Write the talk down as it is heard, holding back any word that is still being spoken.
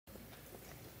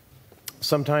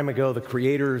Some time ago, the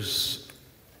creators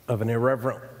of an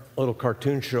irreverent little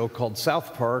cartoon show called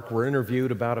South Park were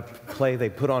interviewed about a play they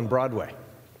put on Broadway.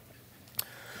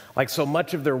 Like so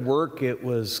much of their work, it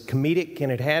was comedic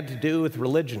and it had to do with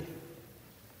religion.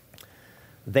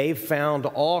 They found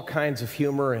all kinds of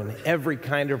humor in every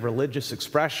kind of religious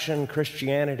expression,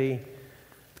 Christianity,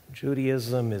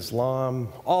 Judaism, Islam,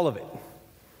 all of it,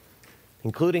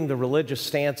 including the religious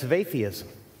stance of atheism.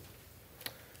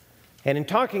 And in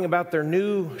talking about their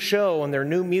new show and their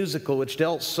new musical, which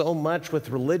dealt so much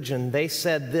with religion, they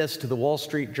said this to the Wall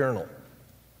Street Journal.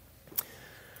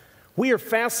 "We are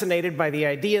fascinated by the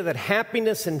idea that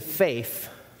happiness and faith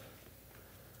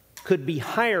could be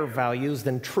higher values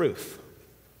than truth."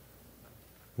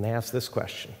 And they asked this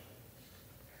question: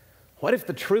 what if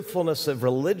the truthfulness of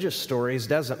religious stories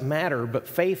doesn't matter, but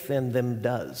faith in them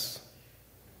does?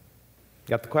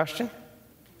 Got the question?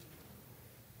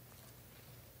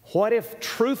 What if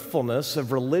truthfulness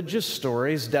of religious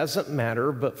stories doesn't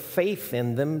matter, but faith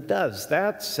in them does?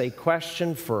 That's a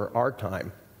question for our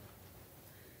time.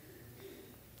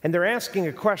 And they're asking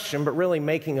a question, but really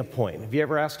making a point. Have you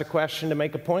ever asked a question to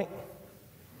make a point?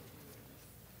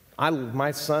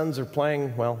 My sons are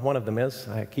playing, well, one of them is.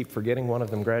 I keep forgetting one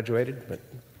of them graduated, but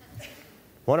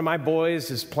one of my boys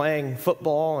is playing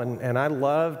football, and I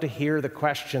love to hear the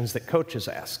questions that coaches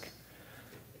ask.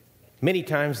 Many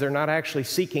times they're not actually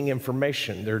seeking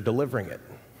information, they're delivering it.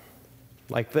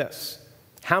 Like this: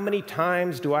 how many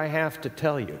times do I have to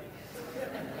tell you?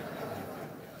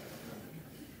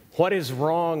 What is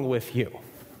wrong with you?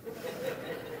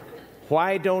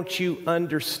 Why don't you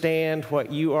understand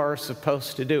what you are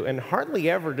supposed to do? And hardly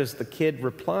ever does the kid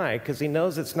reply, because he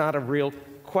knows it's not a real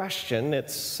question,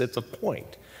 it's a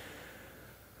point.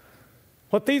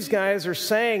 What these guys are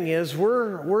saying is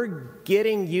we're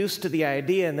getting used to the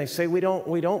idea, and they say we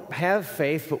don't have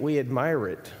faith, but we admire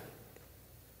it.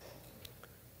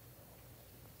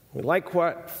 We like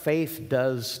what faith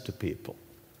does to people.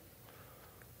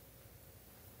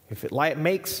 If it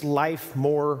makes life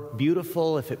more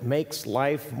beautiful, if it makes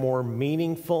life more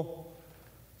meaningful,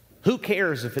 who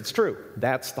cares if it's true?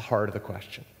 That's the heart of the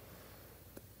question.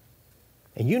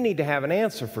 And you need to have an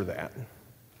answer for that.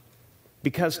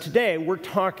 Because today we're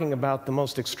talking about the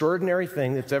most extraordinary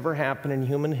thing that's ever happened in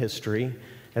human history.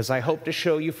 As I hope to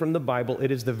show you from the Bible,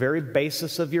 it is the very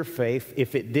basis of your faith.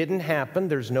 If it didn't happen,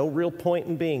 there's no real point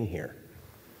in being here.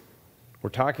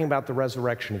 We're talking about the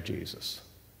resurrection of Jesus.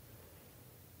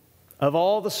 Of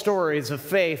all the stories of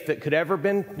faith that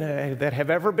have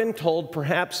ever been told,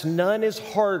 perhaps none is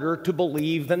harder to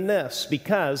believe than this,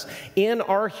 because in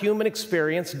our human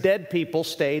experience, dead people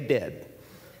stay dead.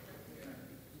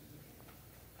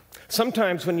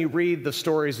 Sometimes when you read the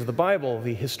stories of the Bible,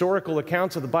 the historical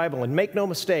accounts of the Bible, and make no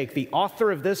mistake, the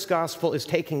author of this gospel is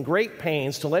taking great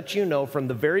pains to let you know from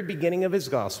the very beginning of his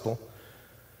gospel,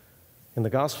 in the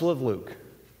Gospel of Luke,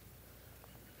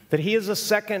 that he is a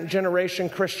second-generation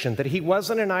Christian, that he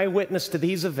wasn't an eyewitness to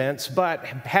these events, but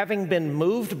having been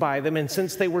moved by them, and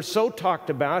since they were so talked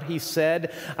about, he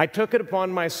said, I took it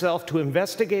upon myself to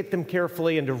investigate them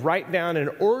carefully and to write down an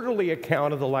orderly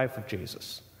account of the life of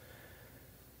Jesus.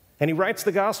 And he writes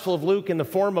the Gospel of Luke in the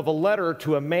form of a letter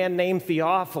to a man named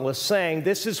Theophilus, saying,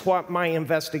 this is what my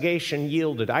investigation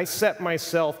yielded. I set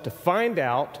myself to find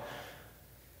out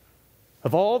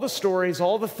of all the stories,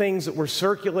 all the things that were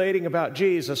circulating about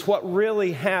Jesus, what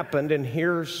really happened, and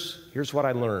here's what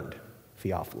I learned,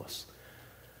 Theophilus.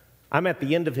 I'm at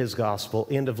the end of his gospel,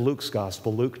 end of Luke's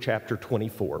gospel, Luke chapter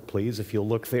 24. Please, if you'll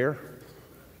look there.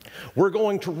 We're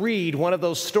going to read one of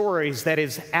those stories that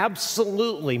is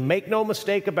absolutely, make no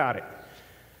mistake about it,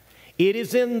 it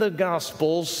is in the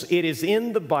Gospels, it is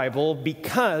in the Bible,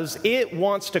 because it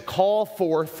wants to call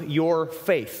forth your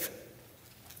faith,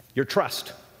 your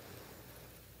trust.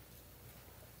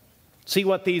 See,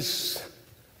 what these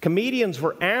comedians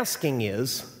were asking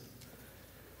is,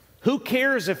 who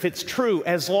cares if it's true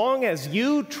as long as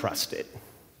you trust it?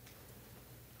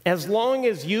 As long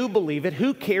as you believe it,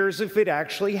 who cares if it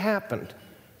actually happened?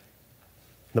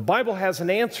 The Bible has an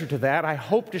answer to that. I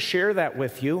hope to share that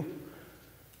with you.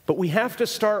 But we have to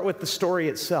start with the story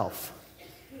itself.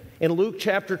 In Luke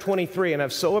chapter 23, and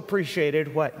I've so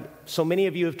appreciated what so many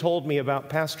of you have told me about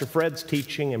Pastor Fred's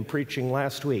teaching and preaching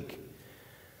last week.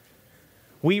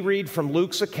 We read from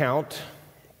Luke's account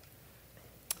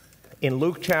in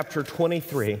Luke chapter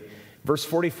 23, verse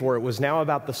 44, it was now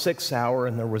about the 6th hour,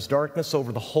 and there was darkness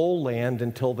over the whole land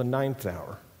until the 9th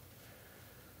hour.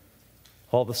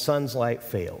 All the sun's light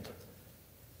failed,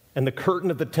 and the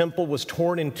curtain of the temple was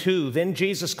torn in two. Then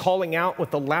Jesus, calling out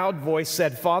with a loud voice,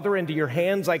 said, Father, into your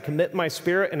hands I commit my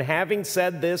spirit. And having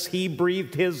said this, he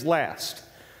breathed his last.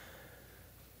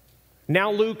 Now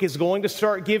Luke is going to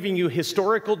start giving you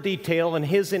historical detail, and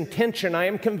his intention, I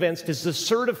am convinced, is to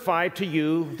certify to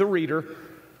you, the reader,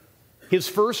 his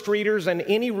first readers and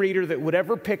any reader that would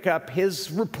ever pick up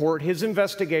his report, his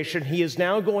investigation, he is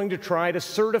now going to try to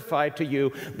certify to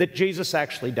you that Jesus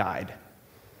actually died.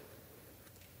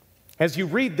 As you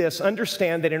read this,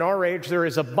 understand that in our age there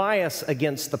is a bias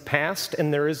against the past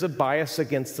and there is a bias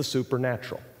against the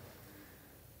supernatural.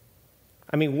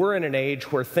 I mean, we're in an age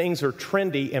where things are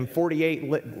trendy and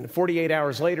 48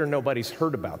 hours later nobody's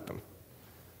heard about them.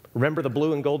 Remember the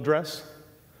blue and gold dress?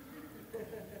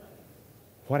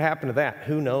 What happened to that?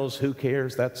 Who knows? Who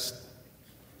cares? That's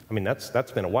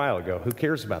been a while ago. Who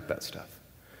cares about that stuff?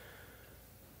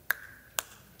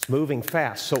 It's moving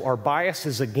fast. So our bias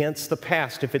is against the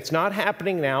past. If it's not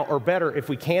happening now, or better, if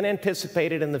we can't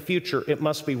anticipate it in the future, it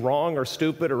must be wrong or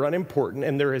stupid or unimportant.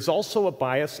 And there is also a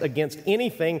bias against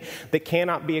anything that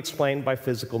cannot be explained by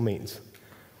physical means.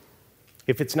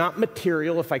 If it's not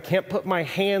material, if I can't put my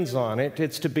hands on it,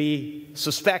 it's to be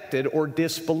suspected or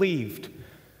disbelieved.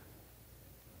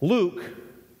 Luke,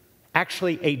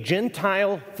 actually a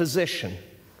Gentile physician,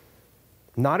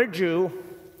 not a Jew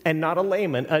and not a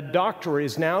layman, a doctor,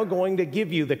 is now going to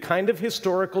give you the kind of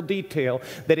historical detail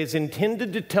that is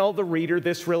intended to tell the reader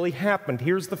this really happened.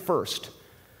 Here's the first.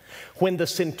 When the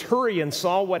centurion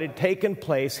saw what had taken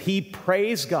place, he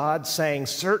praised God, saying,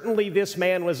 "Certainly this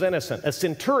man was innocent." A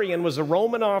centurion was a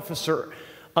Roman officer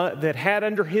that had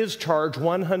under his charge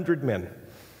 100 men.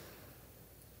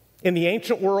 In the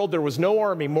ancient world, there was no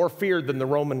army more feared than the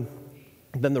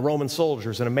Roman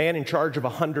soldiers, and a man in charge of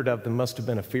 100 of them must have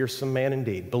been a fearsome man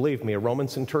indeed. Believe me, a Roman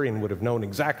centurion would have known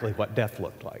exactly what death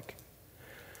looked like.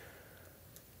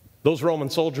 Those Roman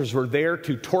soldiers were there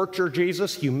to torture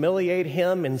Jesus, humiliate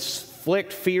him,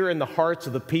 inflict fear in the hearts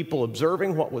of the people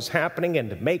observing what was happening,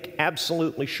 and to make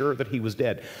absolutely sure that he was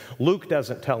dead. Luke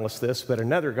doesn't tell us this, but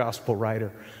another gospel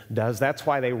writer does. That's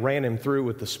why they ran him through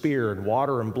with the spear, and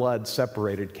water and blood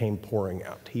separated came pouring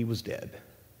out. He was dead.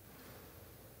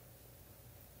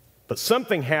 But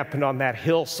something happened on that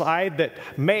hillside that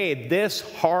made this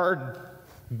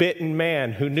hard-bitten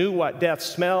man who knew what death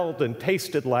smelled and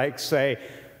tasted like say,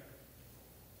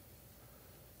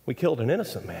 "We killed an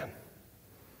innocent man."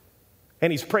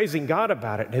 And he's praising God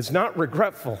about it and is not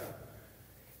regretful.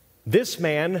 This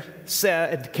man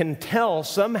can tell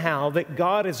somehow that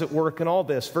God is at work in all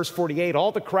this. Verse 48,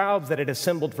 all the crowds that had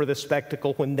assembled for this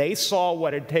spectacle, when they saw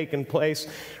what had taken place,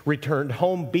 returned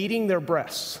home beating their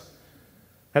breasts.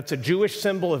 That's a Jewish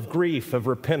symbol of grief, of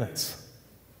repentance.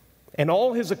 And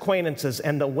all his acquaintances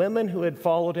and the women who had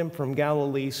followed him from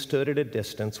Galilee stood at a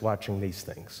distance watching these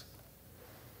things.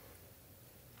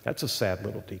 That's a sad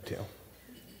little detail.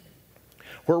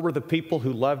 Where were the people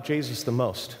who loved Jesus the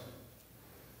most?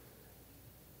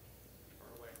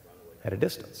 At a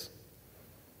distance.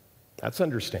 That's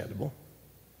understandable.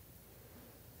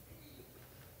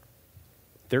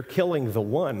 They're killing the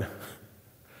one.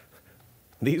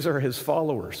 These are his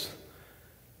followers.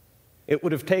 It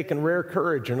would have taken rare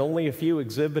courage, and only a few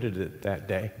exhibited it that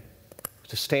day,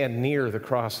 to stand near the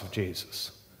cross of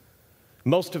Jesus.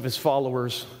 Most of his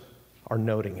followers are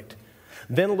noting it.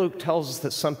 Then Luke tells us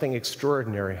that something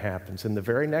extraordinary happens. In the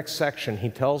very next section, he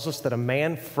tells us that a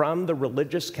man from the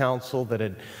religious council that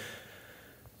had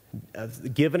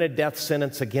given a death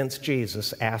sentence against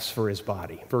Jesus asked for his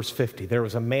body. Verse 50, there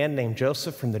was a man named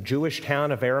Joseph from the Jewish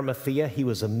town of Arimathea. He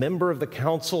was a member of the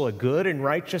council, a good and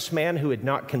righteous man who had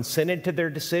not consented to their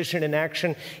decision and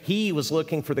action. He was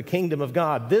looking for the kingdom of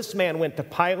God. This man went to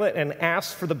Pilate and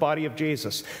asked for the body of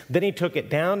Jesus. Then he took it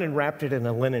down and wrapped it in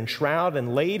a linen shroud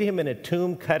and laid him in a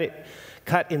tomb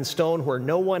cut in stone where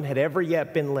no one had ever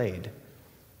yet been laid.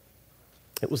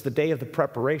 It was the day of the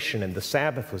preparation and the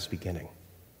Sabbath was beginning.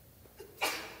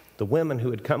 The women who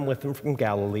had come with him from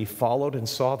Galilee followed and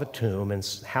saw the tomb and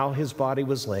how his body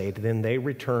was laid. Then they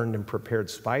returned and prepared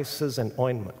spices and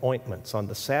ointments. On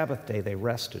the Sabbath day, they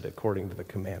rested according to the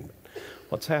commandment.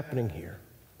 What's happening here?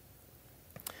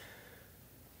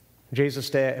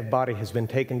 Jesus' body has been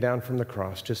taken down from the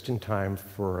cross just in time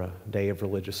for a day of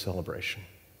religious celebration.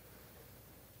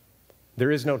 There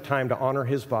is no time to honor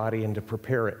his body and to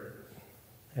prepare it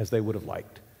as they would have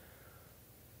liked.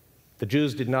 The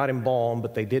Jews did not embalm,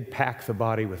 but they did pack the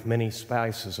body with many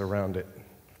spices around it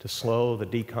to slow the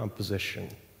decomposition,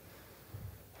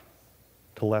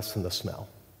 to lessen the smell.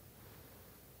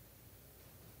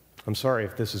 I'm sorry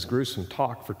if this is gruesome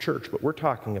talk for church, but we're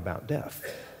talking about death.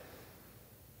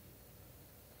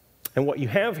 And what you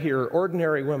have here are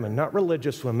ordinary women, not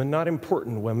religious women, not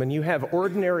important women. You have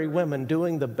ordinary women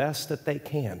doing the best that they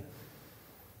can.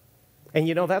 And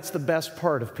you know, that's the best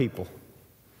part of people.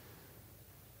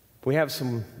 We have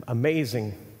some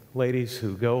amazing ladies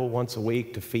who go once a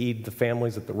week to feed the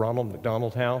families at the Ronald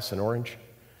McDonald House in Orange.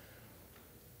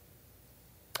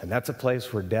 And that's a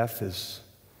place where death is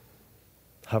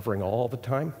hovering all the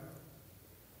time.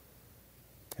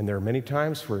 And there are many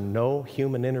times where no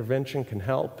human intervention can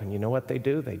help. And you know what they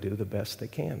do? They do the best they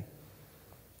can.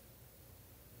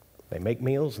 They make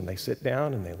meals and they sit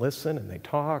down and they listen and they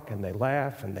talk and they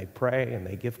laugh and they pray and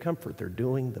they give comfort. They're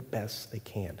doing the best they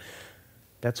can.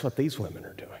 That's what these women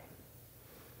are doing.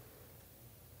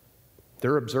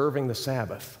 They're observing the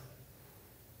Sabbath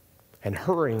and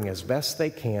hurrying as best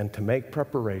they can to make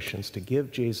preparations to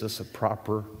give Jesus a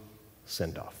proper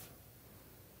send-off.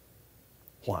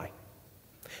 Why?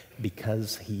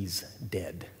 Because he's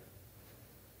dead.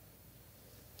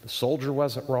 The soldier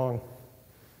wasn't wrong.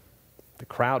 The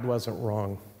crowd wasn't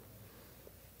wrong.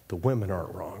 The women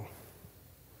aren't wrong.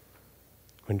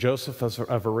 When Joseph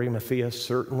of Arimathea,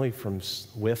 certainly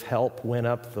with help, went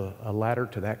up a ladder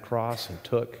to that cross and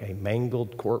took a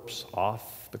mangled corpse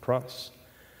off the cross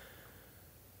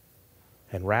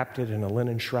and wrapped it in a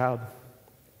linen shroud.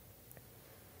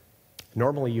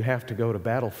 Normally you have to go to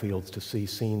battlefields to see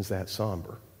scenes that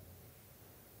somber.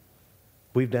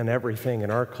 We've done everything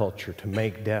in our culture to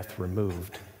make death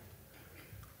removed,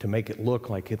 to make it look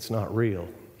like it's not real.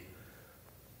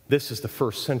 This is the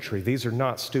first century. These are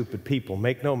not stupid people.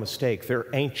 Make no mistake, they're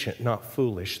ancient, not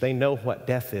foolish. They know what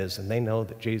death is, and they know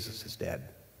that Jesus is dead.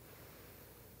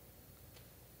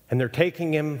 And they're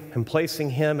taking him and placing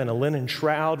him in a linen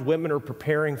shroud. Women are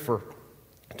preparing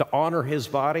to honor his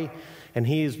body, and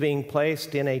he is being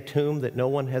placed in a tomb that no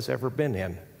one has ever been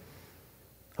in.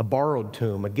 A borrowed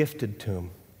tomb, a gifted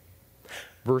tomb.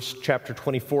 Chapter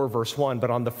 24, verse 1,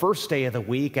 but on the first day of the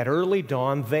week, at early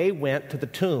dawn, they went to the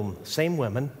tomb, same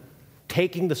women,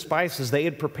 taking the spices they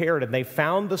had prepared, and they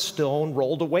found the stone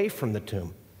rolled away from the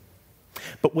tomb.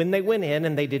 But when they went in,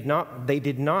 and they did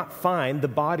not find the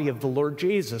body of the Lord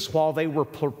Jesus. While they were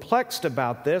perplexed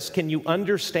about this, can you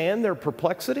understand their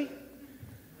perplexity?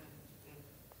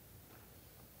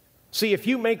 See, if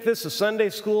you make this a Sunday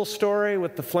school story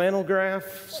with the flannel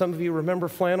graph, some of you remember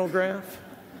flannel graph?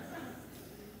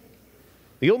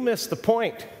 You'll miss the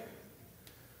point.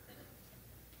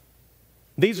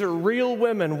 These are real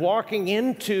women walking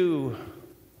into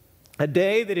a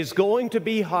day that is going to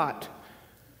be hot,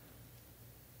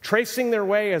 tracing their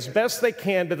way as best they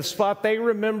can to the spot they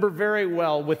remember very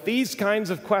well with these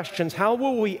kinds of questions. How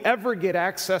will we ever get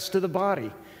access to the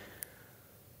body?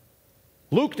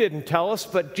 Luke didn't tell us,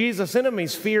 but Jesus'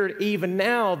 enemies feared even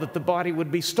now that the body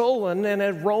would be stolen, and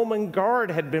a Roman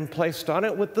guard had been placed on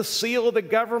it with the seal of the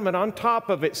government on top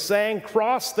of it, saying,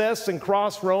 cross this and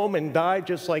cross Rome and die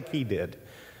just like he did.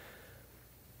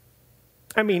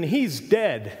 I mean, he's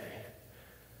dead.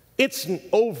 It's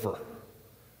over.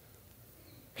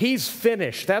 He's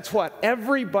finished. That's what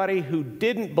everybody who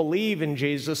didn't believe in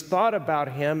Jesus thought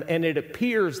about him, and it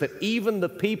appears that even the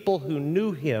people who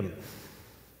knew him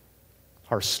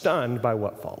are stunned by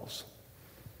what follows.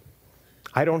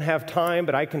 I don't have time,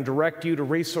 but I can direct you to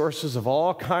resources of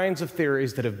all kinds of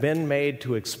theories that have been made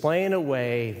to explain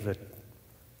away the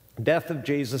death of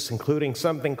Jesus, including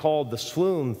something called the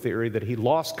swoon theory, that he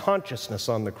lost consciousness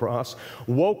on the cross,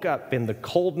 woke up in the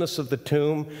coldness of the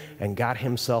tomb, and got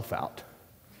himself out.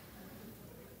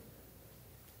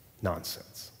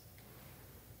 Nonsense.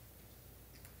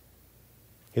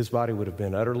 His body would have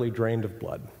been utterly drained of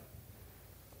blood.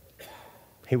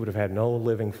 He would have had no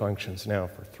living functions now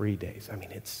for 3 days. I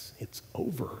mean, it's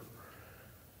over.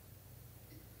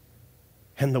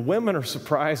 And the women are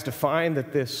surprised to find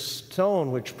that this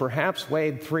stone, which perhaps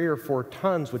weighed 3 or 4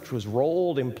 tons, which was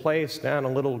rolled in place down a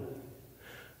little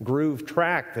groove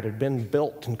track that had been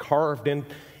built and carved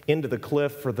into the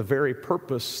cliff for the very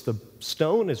purpose the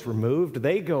stone is removed.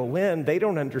 They go in. They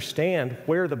don't understand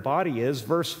where the body is.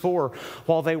 Verse 4,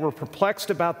 while they were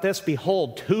perplexed about this,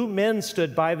 behold, 2 men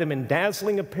stood by them in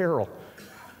dazzling apparel.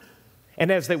 And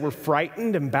as they were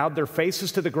frightened and bowed their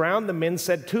faces to the ground, the men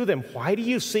said to them, why do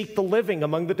you seek the living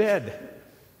among the dead?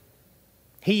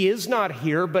 He is not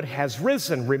here, but has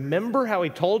risen. Remember how he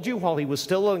told you while he was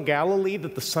still in Galilee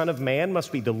that the Son of Man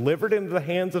must be delivered into the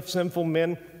hands of sinful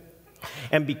men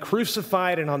and be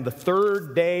crucified, and on the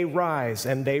 3rd day rise.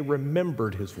 And they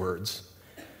remembered his words.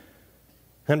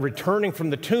 And returning from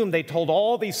the tomb, they told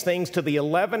all these things to the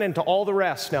 11 and to all the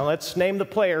rest. Now let's name the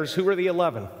players. Who are the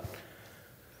 11?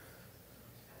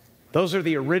 Those are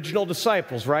the original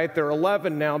disciples, right? They're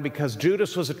 11 now because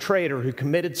Judas was a traitor who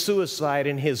committed suicide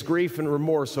in his grief and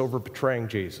remorse over betraying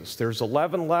Jesus. There's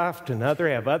 11 left, and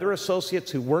they have other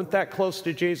associates who weren't that close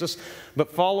to Jesus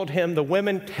but followed him. The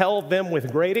women tell them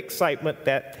with great excitement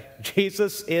that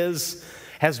Jesus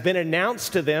has been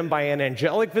announced to them by an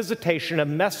angelic visitation. A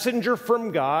messenger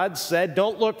from God said,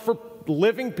 don't look for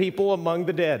living people among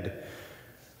the dead.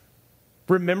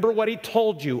 Remember what he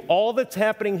told you. All that's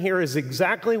happening here is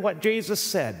exactly what Jesus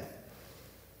said.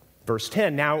 Verse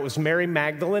 10, now it was Mary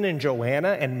Magdalene and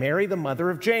Joanna and Mary, the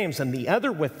mother of James, and the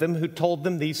other with them who told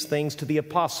them these things to the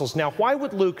apostles. Now, why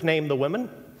would Luke name the women?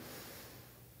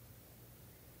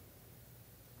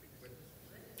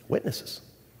 Witnesses.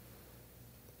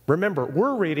 Remember,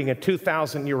 we're reading a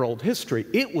 2,000-year-old history.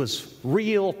 It was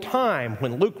real time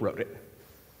when Luke wrote it.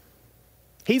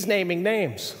 He's naming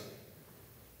names.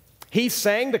 He's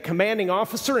saying the commanding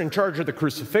officer in charge of the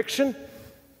crucifixion.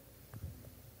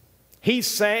 He's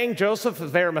saying Joseph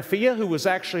of Arimathea, who was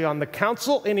actually on the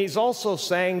council, and he's also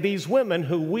saying these women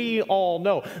who we all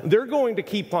know. They're going to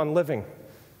keep on living.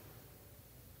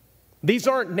 These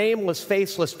aren't nameless,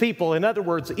 faceless people. In other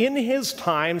words, in his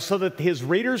time, so that his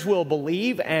readers will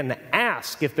believe and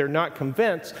ask if they're not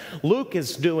convinced, Luke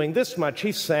is doing this much.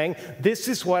 He's saying, this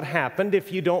is what happened.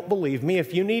 If you don't believe me,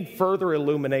 if you need further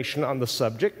illumination on the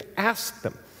subject, ask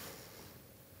them.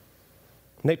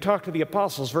 And they talked to the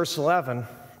apostles, verse 11.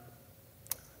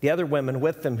 The other women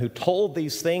with them who told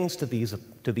these things to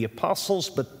the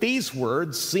apostles, but these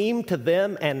words seemed to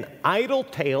them an idle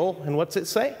tale. And what's it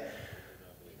say?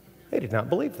 They did not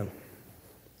believe them.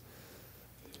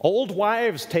 Old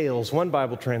wives' tales, one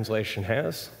Bible translation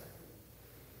has.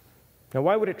 Now,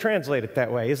 why would it translate it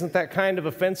that way? Isn't that kind of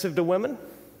offensive to women?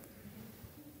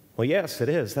 Well, yes, it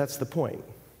is. That's the point.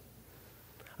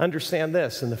 Understand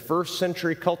this. In the first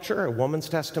century culture, a woman's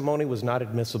testimony was not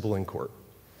admissible in court.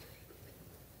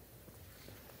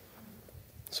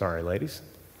 Sorry, ladies.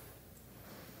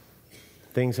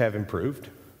 Things have improved.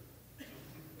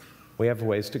 We have a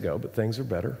ways to go, but things are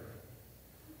better.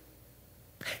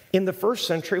 In the first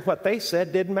century, what they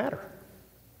said didn't matter.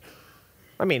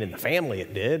 I mean, in the family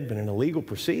it did, but in a legal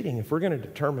proceeding, if we're going to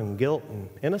determine guilt and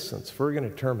innocence, if we're going to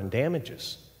determine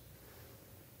damages,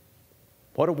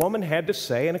 what a woman had to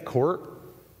say in a court,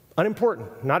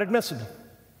 unimportant, not admissible.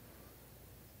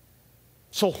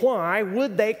 So why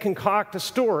would they concoct a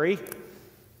story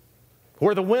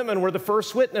where the women were the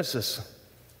first witnesses?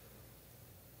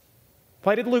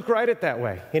 Why did Luke write it that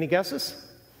way? Any guesses?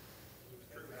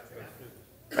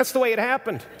 That's the way it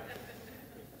happened.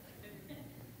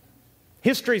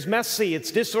 History's messy,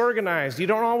 it's disorganized. You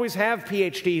don't always have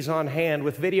PhDs on hand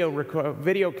with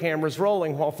video cameras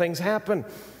rolling while things happen.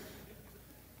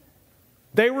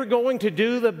 They were going to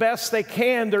do the best they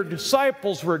can. Their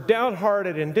disciples were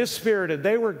downhearted and dispirited.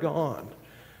 They were gone.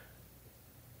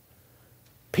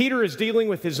 Peter is dealing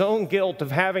with his own guilt of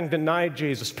having denied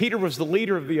Jesus. Peter was the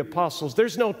leader of the apostles.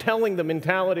 There's no telling the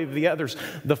mentality of the others.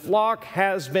 The flock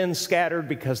has been scattered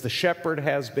because the shepherd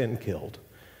has been killed.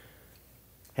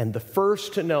 And the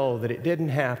first to know that it didn't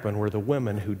happen were the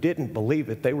women who didn't believe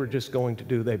it. They were just going to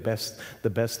do the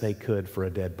best they could for a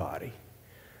dead body.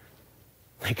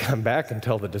 They come back and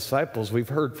tell the disciples, we've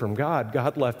heard from God.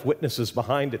 God left witnesses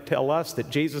behind to tell us that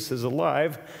Jesus is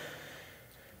alive.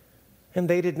 And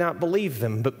they did not believe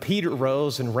them. But Peter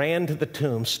rose and ran to the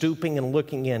tomb, stooping and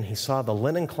looking in. He saw the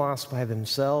linen cloths by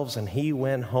themselves, and he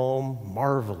went home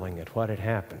marveling at what had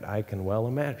happened. I can well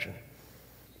imagine.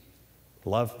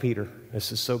 Love Peter.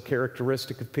 This is so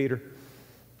characteristic of Peter.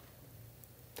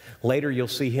 Later, you'll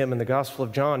see him in the Gospel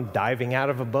of John diving out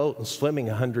of a boat and swimming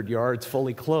 100 yards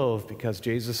fully clothed because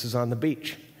Jesus is on the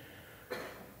beach.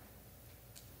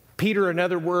 Peter, in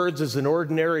other words, is an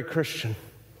ordinary Christian.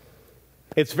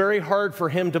 It's very hard for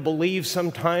him to believe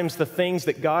sometimes the things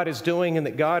that God is doing and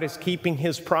that God is keeping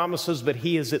his promises, but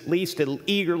he is at least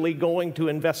eagerly going to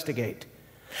investigate.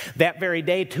 That very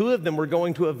day, two of them were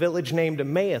going to a village named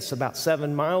Emmaus, about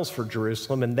 7 miles from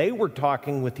Jerusalem, and they were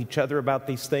talking with each other about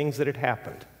these things that had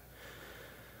happened.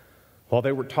 While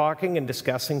they were talking and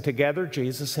discussing together,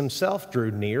 Jesus himself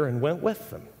drew near and went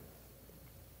with them.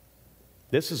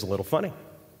 This is a little funny,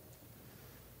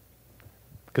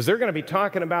 because they're going to be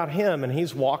talking about him, and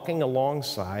he's walking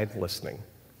alongside listening.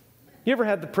 You ever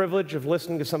had the privilege of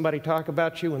listening to somebody talk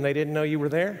about you when they didn't know you were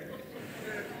there?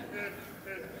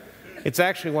 It's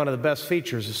actually one of the best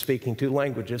features of speaking two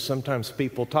languages. Sometimes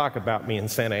people talk about me in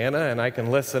Santa Ana, and I can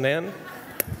listen in.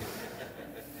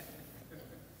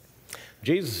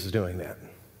 Jesus is doing that.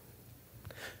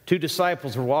 Two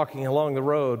disciples were walking along the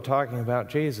road talking about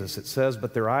Jesus. It says,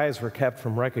 but their eyes were kept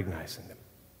from recognizing him.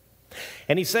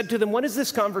 And he said to them, what is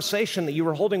this conversation that you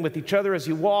were holding with each other as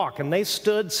you walk? And they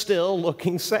stood still,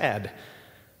 looking sad.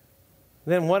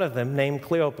 Then one of them, named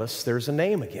Cleopas, there's a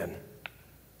name again,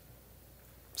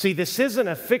 See, this isn't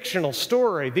a fictional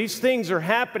story. These things are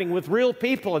happening with real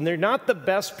people, and they're not the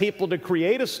best people to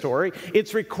create a story.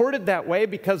 It's recorded that way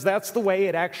because that's the way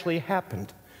it actually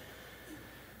happened.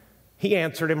 He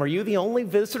answered him, "Are you the only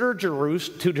visitor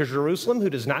to Jerusalem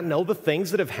who does not know the things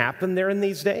that have happened there in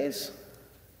these days?"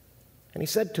 And he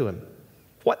said to him,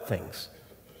 "What things?"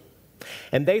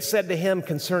 And they said to him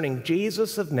concerning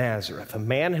Jesus of Nazareth, a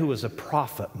man who was a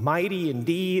prophet, mighty in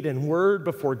deed and word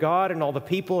before God and all the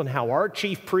people, and how our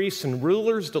chief priests and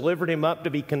rulers delivered him up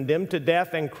to be condemned to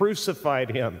death and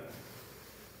crucified him.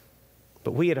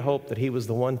 But we had hoped that he was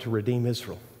the one to redeem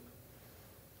Israel.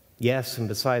 Yes, and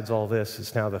besides all this,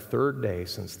 it's now the third day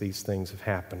since these things have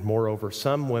happened. Moreover,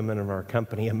 some women in our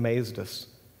company amazed us.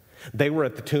 They were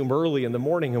at the tomb early in the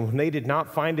morning, and when they did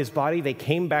not find his body, they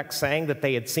came back saying that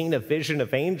they had seen a vision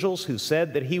of angels who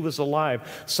said that he was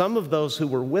alive. Some of those who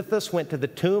were with us went to the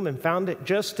tomb and found it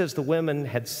just as the women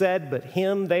had said, but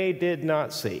him they did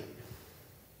not see.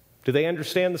 Do they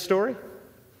understand the story?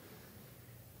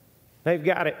 They've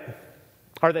got it.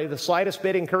 Are they the slightest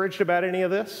bit encouraged about any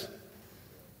of this?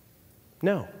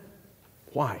 No.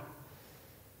 Why?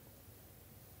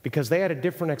 Because they had a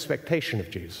different expectation of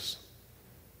Jesus.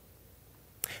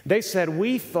 They said,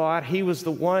 "We thought he was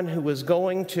the one who was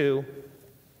going to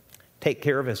take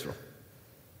care of Israel."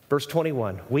 Verse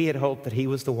 21, "We had hoped that he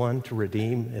was the one to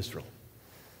redeem Israel."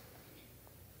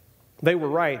 They were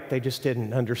right, they just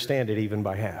didn't understand it even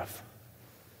by half.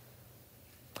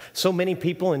 So many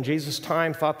people in Jesus'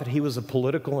 time thought that he was a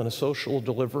political and a social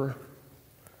deliverer.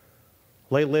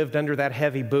 They lived under that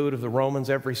heavy boot of the Romans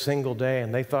every single day,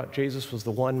 and they thought Jesus was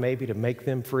the one maybe to make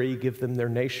them free, give them their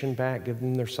nation back, give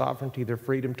them their sovereignty, their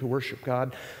freedom to worship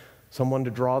God, someone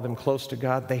to draw them close to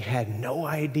God. They had no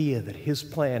idea that his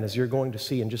plan, as you're going to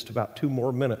see in just about 2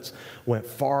 more minutes, went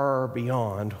far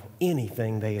beyond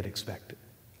anything they had expected.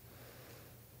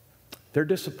 They're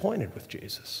disappointed with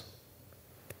Jesus.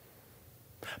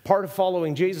 Part of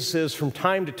following Jesus is from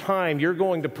time to time, you're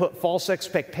going to put false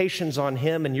expectations on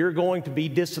him and you're going to be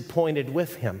disappointed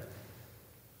with him.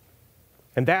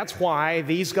 And that's why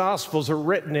these Gospels are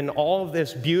written in all of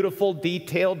this beautiful,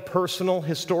 detailed, personal,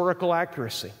 historical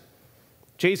accuracy.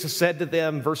 Jesus said to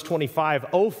them, verse 25,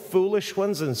 "O foolish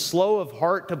ones and slow of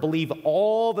heart to believe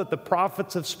all that the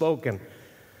prophets have spoken.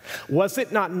 Was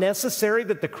it not necessary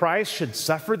that the Christ should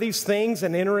suffer these things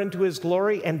and enter into his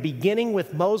glory?" And beginning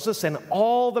with Moses and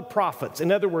all the prophets,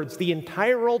 in other words, the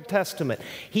entire Old Testament,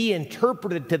 he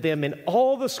interpreted to them in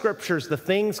all the scriptures the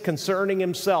things concerning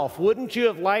himself. Wouldn't you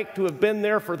have liked to have been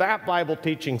there for that Bible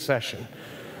teaching session?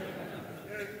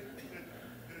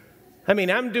 I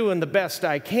mean, I'm doing the best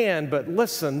I can, but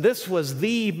listen, this was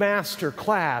the master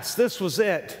class. This was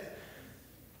it.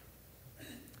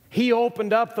 He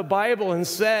opened up the Bible and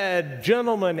said,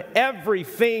 "Gentlemen,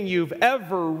 everything you've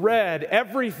ever read,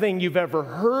 everything you've ever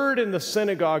heard in the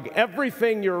synagogue,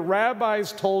 everything your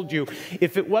rabbis told you,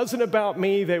 if it wasn't about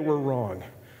me, they were wrong.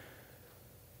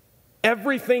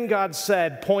 Everything God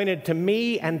said pointed to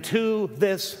me and to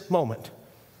this moment."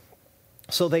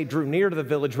 So they drew near to the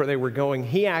village where they were going.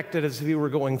 He acted as if he were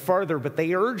going farther, but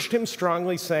they urged him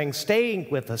strongly, saying, "Stay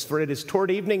with us, for it is toward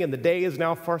evening and the day is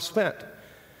now far spent."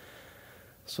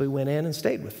 So he went in and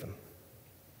stayed with them.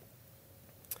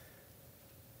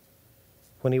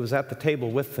 When he was at the table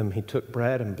with them, he took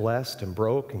bread and blessed and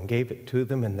broke and gave it to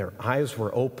them, and their eyes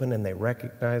were open and they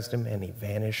recognized him, and he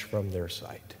vanished from their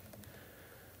sight.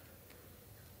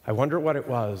 I wonder what it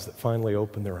was that finally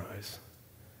opened their eyes.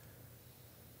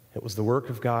 It was the work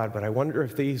of God, but I wonder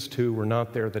if these two were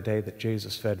not there the day that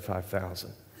Jesus fed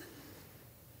 5,000.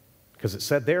 Because it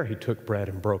said there he took bread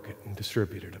and broke it and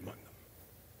distributed it among them.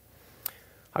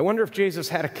 I wonder if Jesus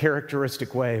had a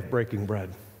characteristic way of breaking bread.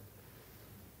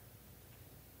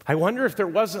 I wonder if there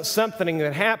wasn't something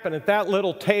that happened at that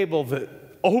little table that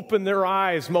opened their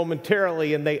eyes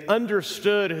momentarily and they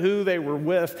understood who they were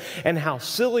with and how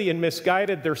silly and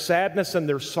misguided their sadness and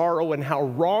their sorrow and how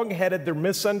wrong-headed their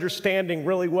misunderstanding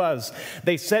really was.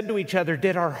 They said to each other,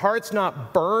 "Did our hearts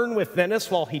not burn within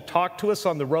us while he talked to us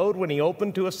on the road when he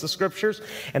opened to us the scriptures?"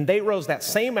 And they rose that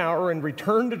same hour and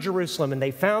returned to Jerusalem, and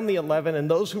they found the 11 and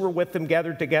those who were with them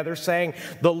gathered together, saying,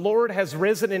 "The Lord has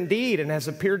risen indeed and has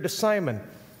appeared to Simon."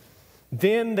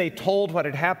 Then they told what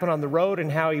had happened on the road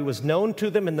and how he was known to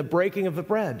them in the breaking of the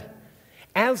bread.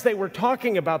 As they were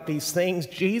talking about these things,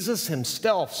 Jesus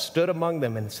himself stood among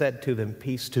them and said to them,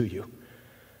 "Peace to you."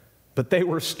 But they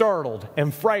were startled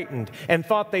and frightened and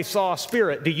thought they saw a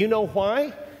spirit. Do you know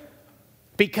why?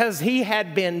 Because he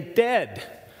had been dead.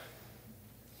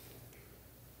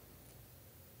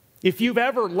 If you've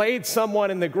ever laid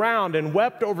someone in the ground and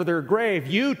wept over their grave,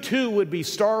 you too would be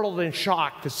startled and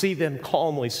shocked to see them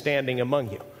calmly standing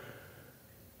among you.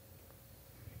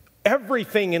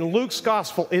 Everything in Luke's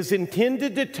gospel is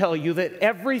intended to tell you that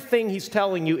everything he's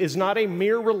telling you is not a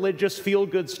mere religious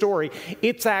feel-good story.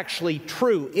 It's actually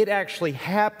true. It actually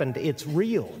happened. It's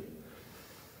real.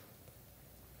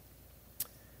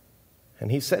 And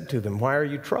he said to them, "Why are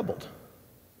you troubled?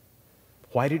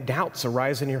 Why do doubts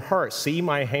arise in your heart? See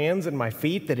my hands and my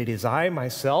feet, that it is I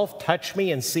myself. Touch me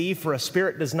and see, for a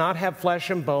spirit does not have flesh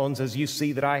and bones, as you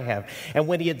see that I have." And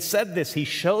when he had said this, he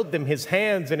showed them his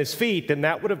hands and his feet, and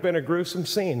that would have been a gruesome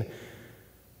scene,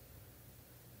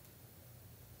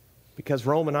 because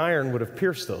Roman iron would have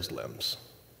pierced those limbs.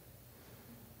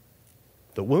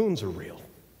 The wounds are real.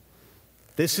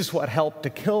 This is what helped to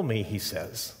kill me, he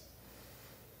says.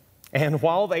 And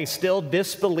while they still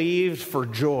disbelieved for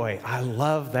joy, I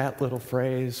love that little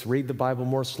phrase, read the Bible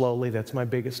more slowly. That's my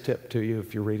biggest tip to you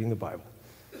if you're reading the Bible.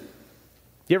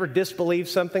 You ever disbelieve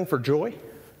something for joy?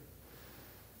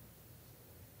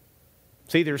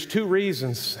 See, there's two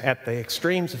reasons at the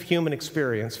extremes of human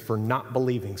experience for not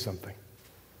believing something.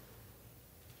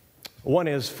 One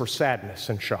is for sadness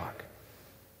and shock.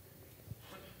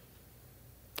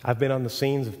 I've been on the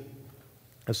scenes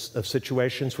of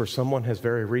situations where someone has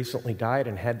very recently died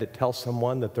and had to tell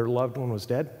someone that their loved one was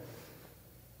dead.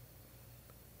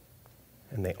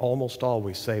 And they almost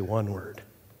always say one word: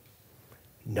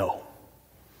 no.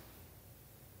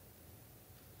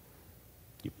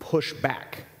 You push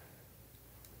back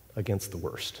against the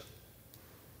worst,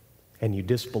 and you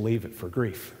disbelieve it for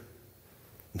grief.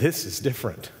 This is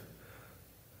different.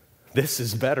 This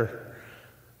is better.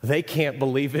 They can't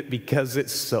believe it because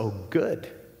it's so good.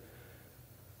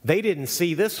 They didn't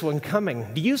see this one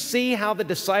coming. Do you see how the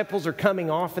disciples are coming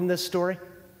off in this story?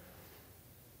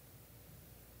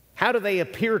 How do they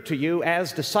appear to you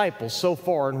as disciples so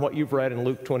far in what you've read in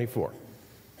Luke 24?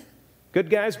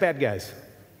 Good guys, bad guys?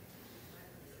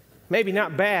 Maybe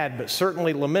not bad, but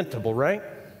certainly lamentable, right?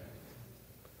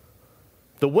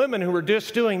 The women who are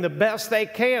just doing the best they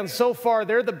can so far,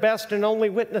 they're the best and only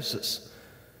witnesses.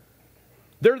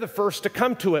 They're the first to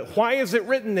come to it. Why is it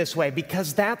written this way?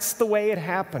 Because that's the way it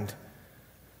happened.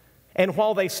 And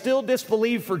while they still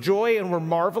disbelieved for joy and were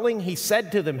marveling, he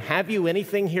said to them, "Have you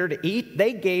anything here to eat?"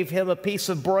 They gave him a piece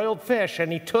of broiled fish,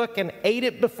 and he took and ate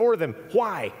it before them.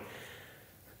 Why?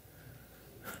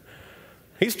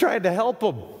 He's trying to help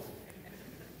them.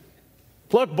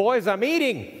 Look, boys, I'm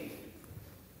eating.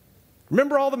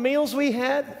 Remember all the meals we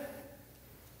had?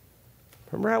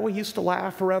 Remember how we used to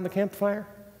laugh around the campfire?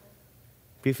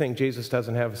 If you think Jesus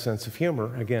doesn't have a sense of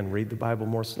humor, again, read the Bible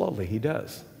more slowly. He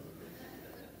does.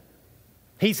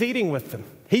 He's eating with them.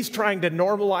 He's trying to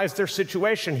normalize their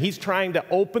situation. He's trying to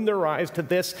open their eyes to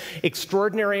this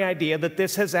extraordinary idea that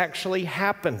this has actually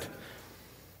happened.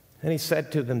 And he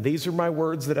said to them, "These are my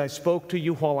words that I spoke to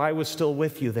you while I was still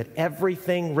with you, that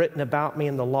everything written about me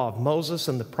in the law of Moses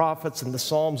and the prophets and the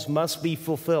Psalms must be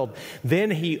fulfilled."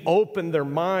 Then he opened their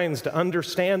minds to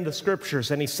understand the scriptures,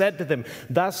 and he said to them,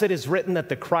 "Thus it is written that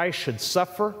the Christ should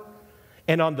suffer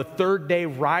and on the third day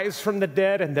rise from the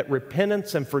dead, and that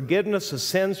repentance and forgiveness of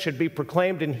sins should be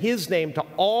proclaimed in his name to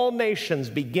all nations,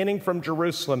 beginning from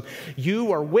Jerusalem.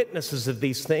 You are witnesses of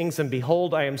these things, and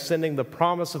behold, I am sending the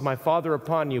promise of my Father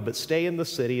upon you, but stay in the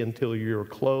city until you are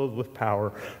clothed with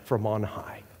power from on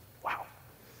high." Wow.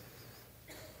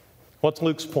 What's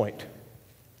Luke's point?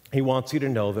 He wants you to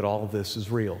know that all of this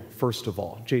is real. First of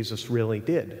all, Jesus really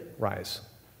did rise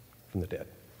from the dead.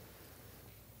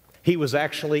 He was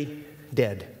actually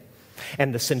dead.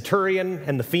 And the centurion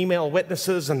and the female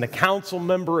witnesses and the council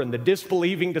member and the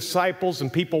disbelieving disciples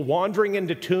and people wandering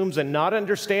into tombs and not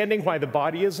understanding why the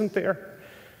body isn't there.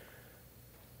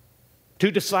 2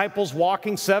 disciples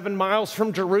walking 7 miles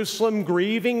from Jerusalem,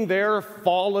 grieving their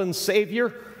fallen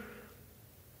Savior.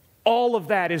 All of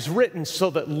that is written so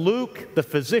that Luke, the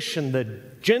physician, the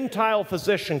Gentile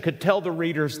physician, could tell the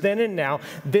readers then and now,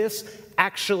 this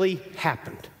actually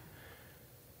happened.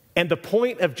 And the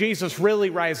point of Jesus really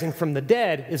rising from the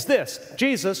dead is this: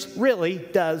 Jesus really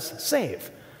does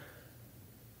save.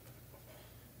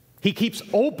 He keeps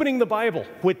opening the Bible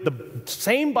with the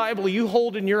same Bible you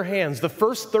hold in your hands, the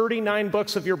first 39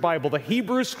 books of your Bible, the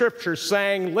Hebrew Scriptures,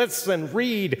 saying, listen,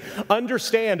 read,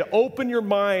 understand, open your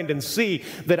mind and see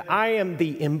that I am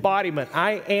the embodiment.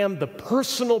 I am the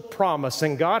personal promise,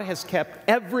 and God has kept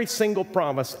every single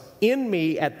promise in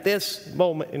me at this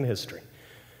moment in history.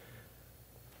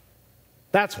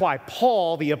 That's why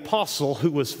Paul, the apostle,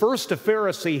 who was first a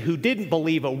Pharisee, who didn't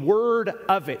believe a word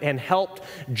of it and helped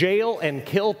jail and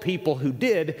kill people who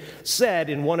did, said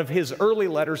in one of his early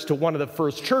letters to one of the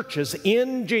first churches,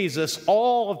 in Jesus,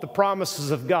 all of the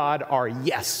promises of God are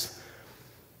yes.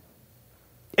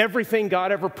 Everything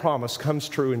God ever promised comes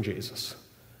true in Jesus.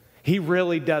 He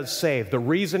really does save. The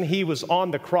reason he was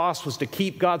on the cross was to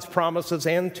keep God's promises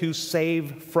and to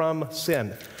save from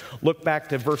sin. Look back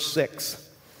to verse 6.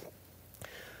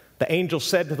 The angel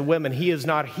said to the women, "He is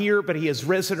not here, but he is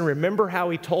risen. Remember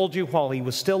how he told you while he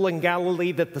was still in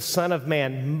Galilee that the Son of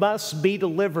Man must be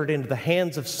delivered into the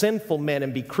hands of sinful men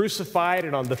and be crucified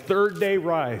and on the third day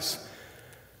rise."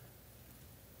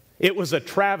 It was a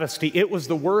travesty. It was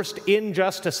the worst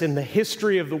injustice in the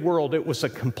history of the world. It was a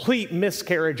complete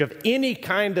miscarriage of any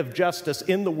kind of justice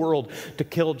in the world to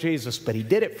kill Jesus. But he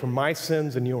did it for my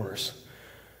sins and yours.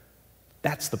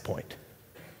 That's the point.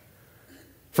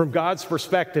 From God's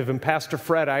perspective, and Pastor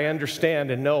Fred, I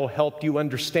understand and know, helped you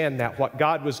understand that. What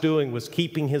God was doing was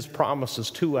keeping his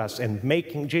promises to us and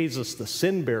making Jesus the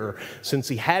sin bearer. Since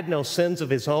he had no sins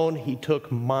of his own, he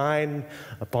took mine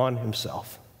upon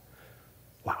himself.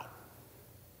 Wow.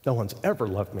 No one's ever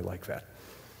loved me like that.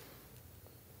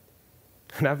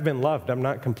 And I've been loved. I'm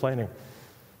not complaining.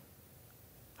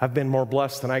 I've been more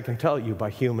blessed than I can tell you by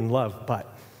human love, but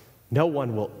no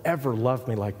one will ever love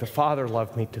me like the Father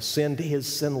loved me, to send his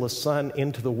sinless Son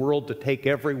into the world to take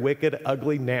every wicked,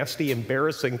 ugly, nasty,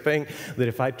 embarrassing thing that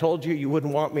if I told you, you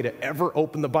wouldn't want me to ever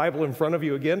open the Bible in front of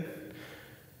you again.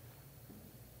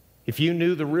 If you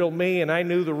knew the real me and I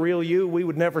knew the real you, we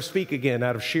would never speak again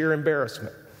out of sheer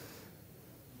embarrassment.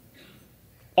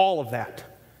 All of that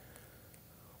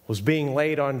was being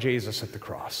laid on Jesus at the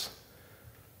cross.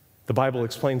 The Bible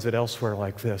explains it elsewhere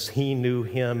like this: he knew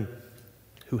him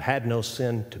who had no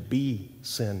sin to be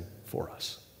sin for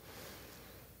us.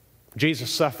 Jesus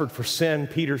suffered for sin,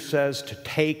 Peter says, to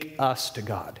take us to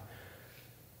God.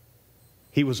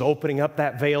 He was opening up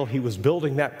that veil. He was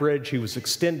building that bridge. He was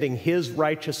extending his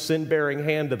righteous, sin-bearing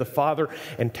hand to the Father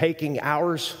and taking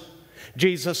ours.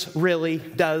 Jesus really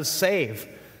does save.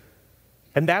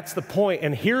 And that's the point.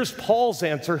 And here's Paul's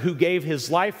answer, who gave his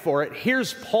life for it.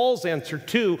 Here's Paul's answer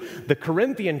to the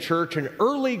Corinthian church, an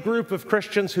early group of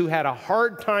Christians who had a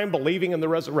hard time believing in the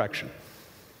resurrection.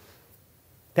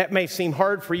 That may seem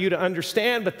hard for you to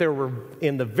understand, but there were,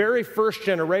 in the very first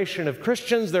generation of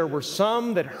Christians, there were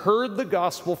some that heard the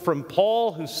gospel from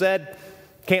Paul who said,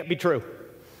 can't be true.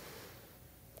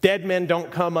 Dead men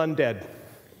don't come undead.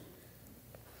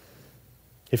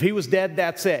 If he was dead,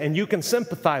 that's it. And you can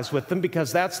sympathize with them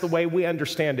because that's the way we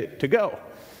understand it to go.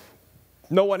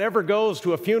 No one ever goes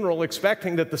to a funeral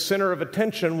expecting that the center of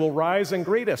attention will rise and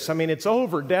greet us. I mean, it's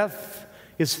over. Death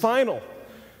is final.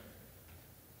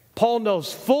 Paul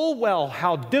knows full well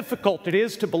how difficult it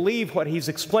is to believe what he's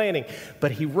explaining,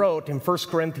 but he wrote in 1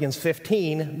 Corinthians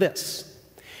 15 this: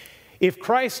 "If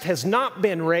Christ has not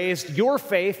been raised, your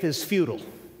faith is futile,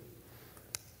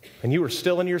 and you are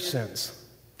still in your sins.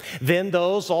 Then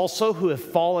those also who have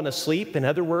fallen asleep, in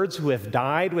other words, who have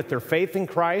died with their faith in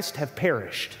Christ, have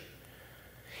perished.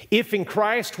 If in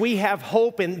Christ we have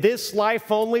hope in this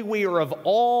life only, we are of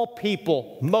all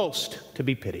people most to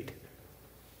be pitied."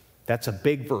 That's a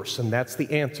big verse, and that's the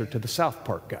answer to the South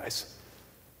Park guys.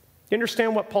 You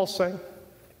understand what Paul's saying?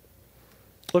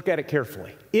 Look at it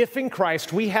carefully. If in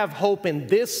Christ we have hope in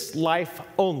this life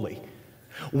only,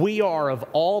 we are of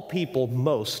all people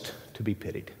most to be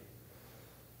pitied.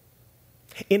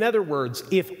 In other words,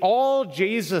 if all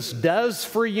Jesus does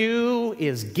for you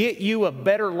is get you a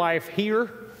better life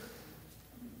here,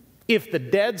 if the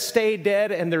dead stay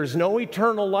dead and there's no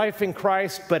eternal life in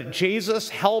Christ, but Jesus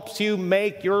helps you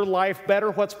make your life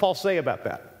better, what's Paul say about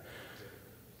that?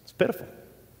 It's pitiful.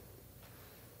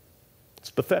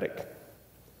 It's pathetic.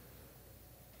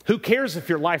 Who cares if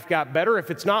your life got better if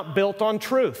it's not built on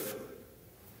truth?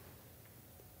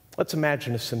 Let's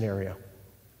imagine a scenario.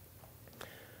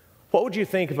 What would you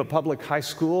think of a public high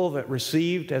school that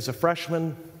received, as a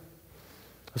freshman,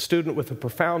 a student with a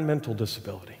profound mental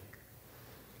disability?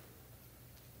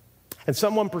 And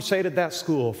someone persuaded that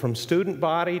school, from student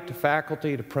body to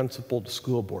faculty to principal to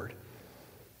school board,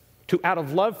 to, out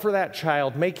of love for that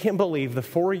child, make him believe the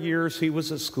 4 years he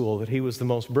was at school that he was the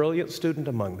most brilliant student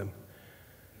among them,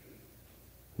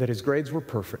 that his grades were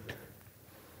perfect.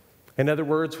 In other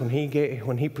words, when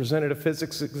he presented a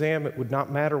physics exam, it would not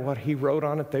matter what he wrote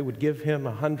on it. They would give him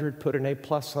 100, put an A+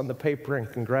 on the paper,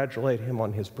 and congratulate him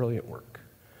on his brilliant work.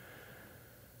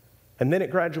 And then at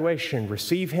graduation,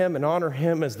 receive him and honor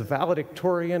him as the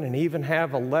valedictorian, and even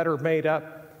have a letter made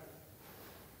up,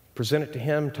 present it to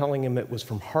him, telling him it was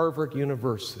from Harvard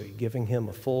University, giving him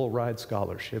a full ride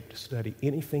scholarship to study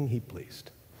anything he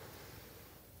pleased.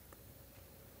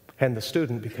 And the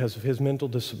student, because of his mental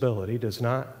disability, does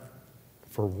not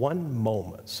for one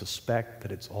moment suspect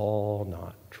that it's all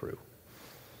not true.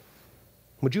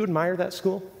 Would you admire that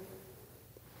school?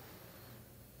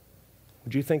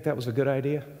 Would you think that was a good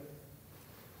idea?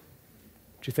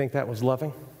 Do you think that was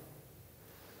loving?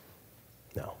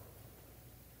 No.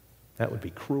 That would be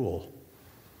cruel.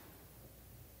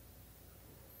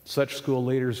 Such school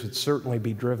leaders would certainly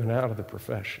be driven out of the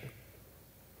profession.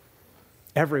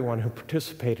 Everyone who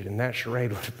participated in that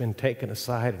charade would have been taken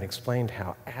aside and explained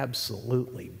how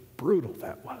absolutely brutal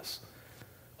that was.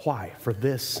 Why? For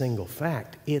this single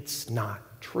fact, it's not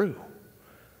true.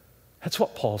 That's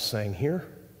what Paul's saying here.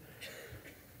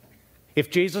 If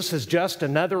Jesus is just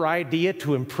another idea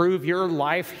to improve your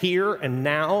life here and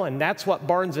now, and that's what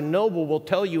Barnes & Noble will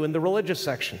tell you in the religious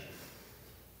section.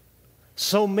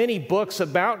 So many books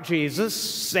about Jesus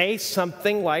say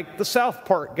something like the South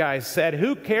Park guys said,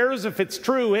 who cares if it's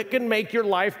true? It can make your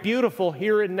life beautiful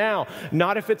here and now,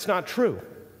 not if it's not true.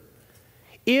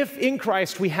 If in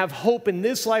Christ we have hope in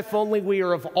this life only, we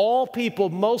are of all people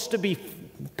most to be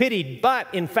pitied.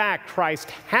 But in fact, Christ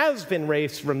has been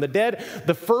raised from the dead,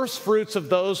 the first fruits of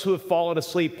those who have fallen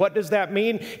asleep. What does that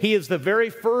mean? He is the very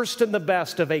first and the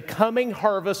best of a coming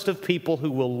harvest of people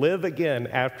who will live again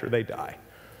after they die.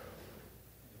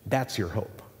 That's your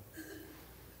hope.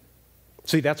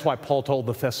 See, that's why Paul told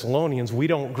the Thessalonians, we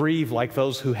don't grieve like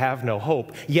those who have no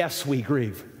hope. Yes, we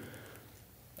grieve.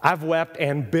 I've wept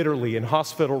and bitterly in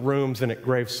hospital rooms and at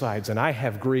gravesides, and I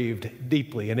have grieved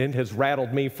deeply, and it has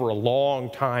rattled me for a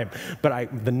long time.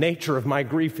 But the nature of my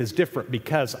grief is different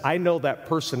because I know that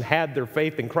person had their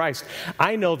faith in Christ.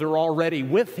 I know they're already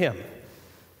with Him.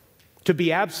 To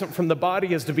be absent from the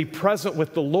body is to be present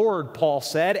with the Lord, Paul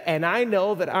said, and I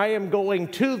know that I am going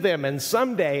to them, and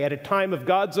someday, at a time of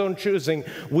God's own choosing,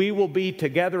 we will be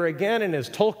together again. And as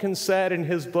Tolkien said in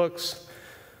his books,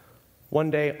 one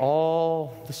day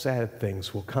all the sad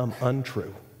things will come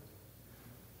untrue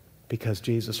because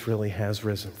Jesus really has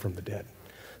risen from the dead.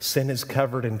 Sin is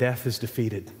covered and death is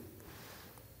defeated.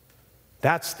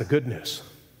 That's the good news.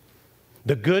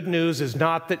 The good news is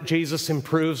not that Jesus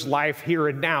improves life here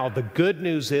and now. The good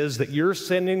news is that your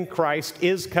sin in Christ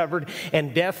is covered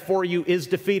and death for you is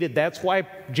defeated. That's why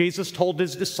Jesus told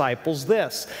his disciples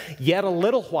this, yet a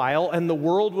little while and the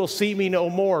world will see me no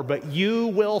more, but you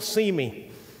will see me.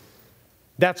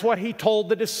 That's what he told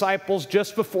the disciples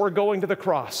just before going to the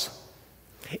cross.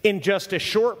 In just a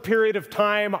short period of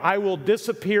time, I will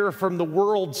disappear from the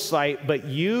world's sight, but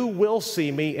you will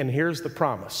see me, and here's the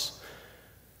promise.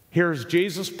 Here's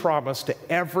Jesus' promise to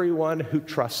everyone who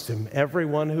trusts him,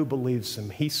 everyone who believes him.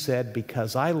 He said,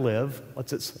 because I live,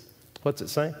 what's it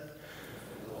say?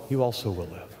 You also will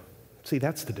live. See,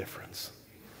 that's the difference.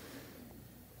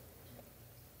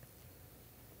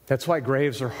 That's why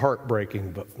graves are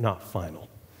heartbreaking, but not final.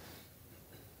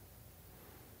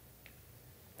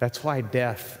 That's why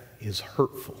death is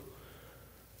hurtful,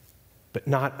 but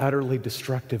not utterly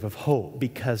destructive of hope.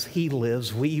 Because he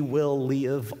lives, we will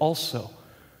live also.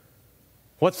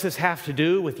 What's this have to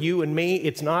do with you and me?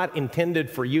 It's not intended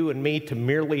for you and me to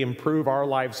merely improve our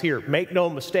lives here. Make no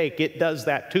mistake, it does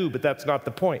that too, but that's not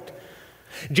the point.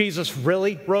 Jesus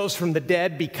really rose from the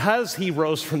dead. Because he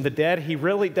rose from the dead, he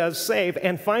really does save.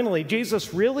 And finally,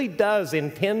 Jesus really does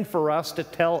intend for us to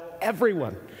tell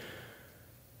everyone.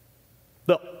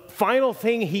 The final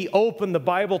thing he opened the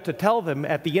Bible to tell them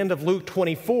at the end of Luke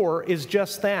 24 is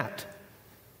just that.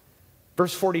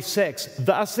 Verse 46,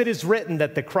 thus it is written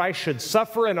that the Christ should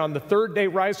suffer and on the third day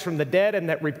rise from the dead, and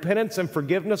that repentance and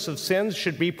forgiveness of sins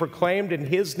should be proclaimed in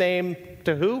his name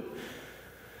to who?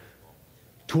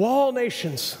 To all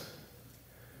nations.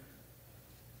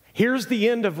 Here's the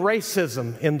end of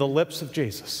racism in the lips of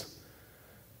Jesus.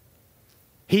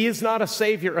 He is not a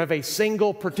savior of a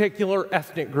single particular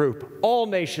ethnic group. All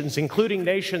nations, including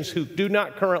nations who do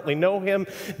not currently know him,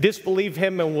 disbelieve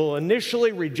him, and will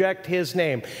initially reject his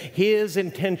name. His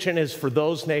intention is for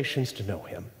those nations to know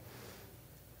him.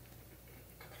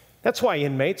 That's why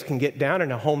inmates can get down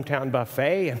in a hometown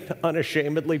buffet and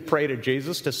unashamedly pray to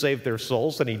Jesus to save their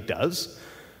souls, and he does.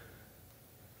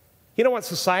 You know what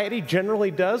society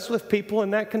generally does with people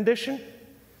in that condition?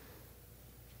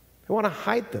 They want to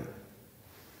hide them.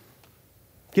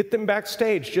 Get them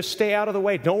backstage. Just stay out of the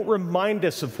way. Don't remind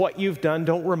us of what you've done.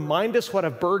 Don't remind us what a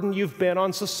burden you've been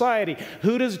on society.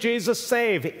 Who does Jesus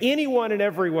save? Anyone and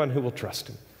everyone who will trust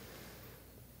him.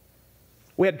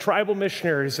 We had tribal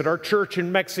missionaries at our church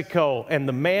in Mexico, and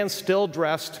the man still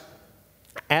dressed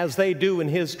as they do in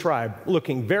his tribe,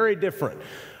 looking very different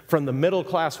from the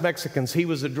middle-class Mexicans he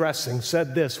was addressing,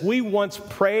 said this, we once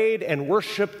prayed and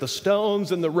worshiped the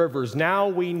stones and the rivers. Now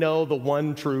we know the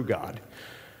one true God.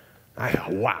 I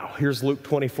thought, wow, here's Luke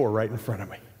 24 right in front of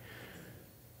me.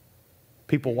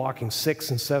 People walking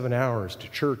 6 and 7 hours to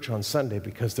church on Sunday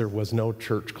because there was no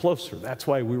church closer. That's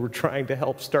why we were trying to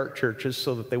help start churches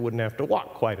so that they wouldn't have to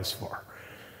walk quite as far.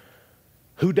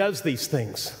 Who does these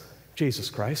things? Jesus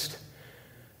Christ.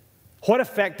 What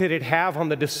effect did it have on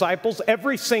the disciples?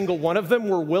 Every single one of them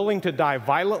were willing to die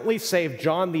violently, save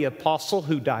John the Apostle,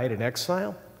 who died in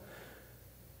exile.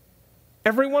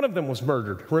 Every one of them was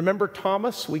murdered. Remember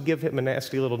Thomas? We give him a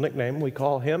nasty little nickname. We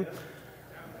call him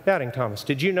Doubting Thomas.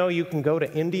 Did you know you can go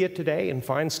to India today and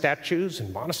find statues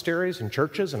and monasteries and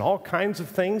churches and all kinds of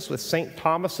things with St.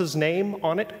 Thomas's name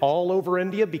on it all over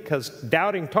India, because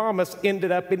Doubting Thomas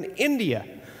ended up in India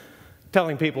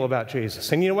telling people about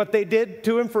Jesus. And you know what they did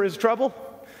to him for his trouble?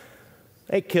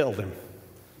 They killed him.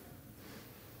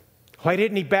 Why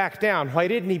didn't he back down? Why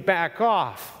didn't he back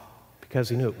off? Because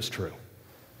he knew it was true.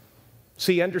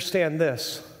 See, understand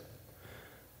this.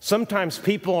 Sometimes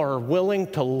people are willing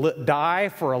to die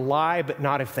for a lie, but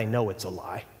not if they know it's a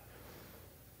lie.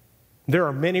 There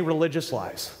are many religious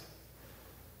lies.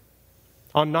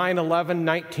 On 9/11,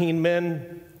 19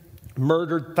 men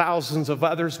murdered thousands of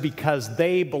others because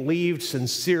they believed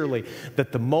sincerely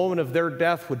that the moment of their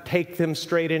death would take them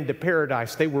straight into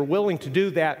paradise. They were willing to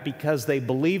do that because they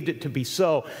believed it to be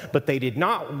so, but they did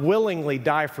not willingly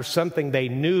die for something they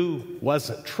knew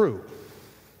wasn't true.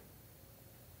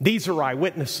 These are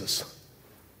eyewitnesses.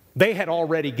 They had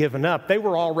already given up. They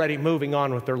were already moving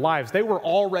on with their lives. They were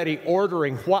already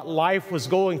ordering what life was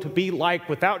going to be like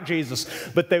without Jesus.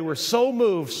 But they were so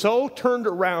moved, so turned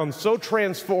around, so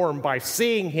transformed by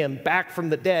seeing him back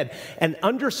from the dead and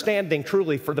understanding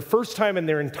truly for the first time in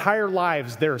their entire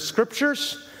lives their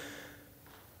scriptures,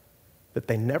 that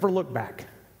they never looked back.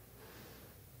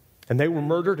 And they were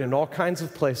murdered in all kinds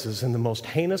of places in the most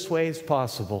heinous ways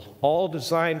possible, all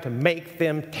designed to make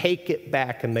them take it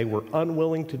back, and they were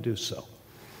unwilling to do so.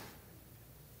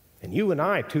 And you and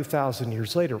I, 2,000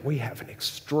 years later, we have an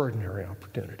extraordinary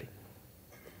opportunity.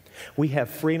 We have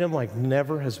freedom like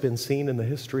never has been seen in the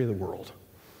history of the world.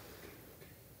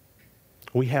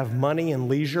 We have money and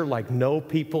leisure like no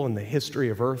people in the history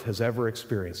of earth has ever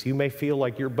experienced. You may feel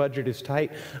like your budget is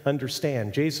tight.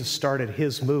 Understand, Jesus started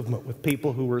his movement with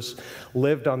people who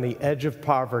lived on the edge of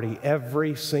poverty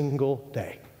every single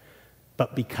day.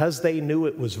 But because they knew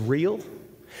it was real,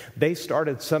 they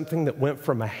started something that went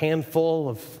from a handful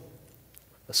of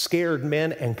scared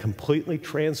men and completely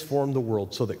transformed the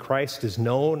world so that Christ is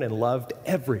known and loved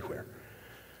everywhere.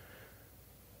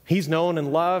 He's known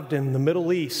and loved in the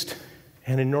Middle East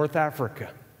and in North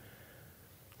Africa,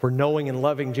 where knowing and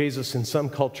loving Jesus in some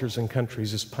cultures and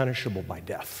countries is punishable by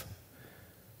death.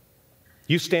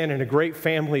 You stand in a great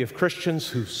family of Christians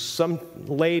who some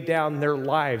lay down their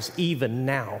lives even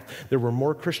now. There were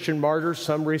more Christian martyrs,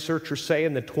 some researchers say,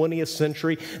 in the 20th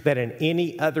century than in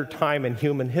any other time in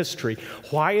human history.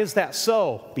 Why is that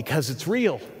so? Because it's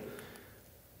real.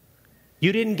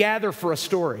 You didn't gather for a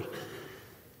story.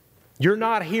 You're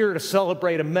not here to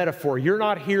celebrate a metaphor. You're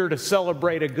not here to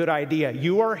celebrate a good idea.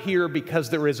 You are here because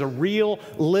there is a real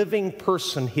living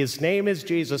person. His name is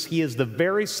Jesus. He is the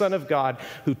very Son of God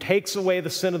who takes away the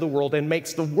sin of the world and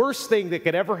makes the worst thing that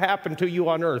could ever happen to you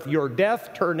on earth, your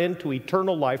death, turn into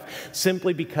eternal life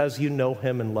simply because you know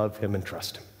him and love him and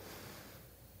trust him.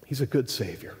 He's a good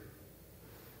Savior.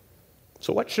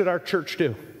 So what should our church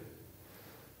do?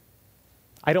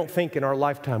 I don't think in our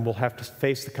lifetime we'll have to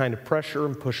face the kind of pressure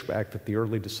and pushback that the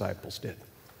early disciples did.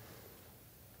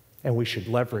 And we should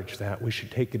leverage that. We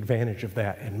should take advantage of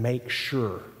that and make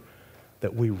sure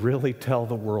that we really tell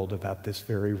the world about this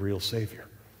very real Savior.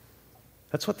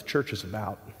 That's what the church is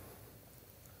about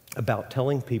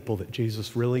telling people that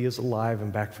Jesus really is alive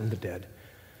and back from the dead,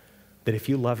 that if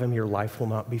you love him, your life will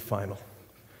not be final,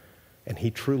 and he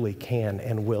truly can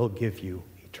and will give you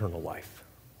eternal life.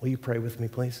 Will you pray with me,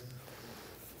 please?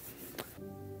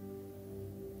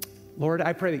 Lord,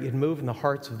 I pray that you'd move in the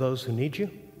hearts of those who need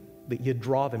you, that you'd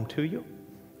draw them to you,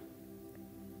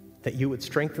 that you would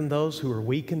strengthen those who are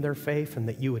weak in their faith, and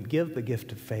that you would give the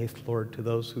gift of faith, Lord, to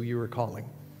those who you are calling,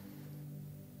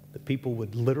 that people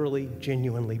would literally,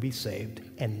 genuinely be saved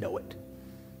and know it.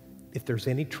 If there's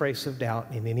any trace of doubt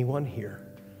in anyone here,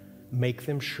 make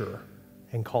them sure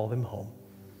and call them home.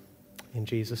 In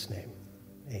Jesus' name,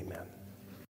 amen.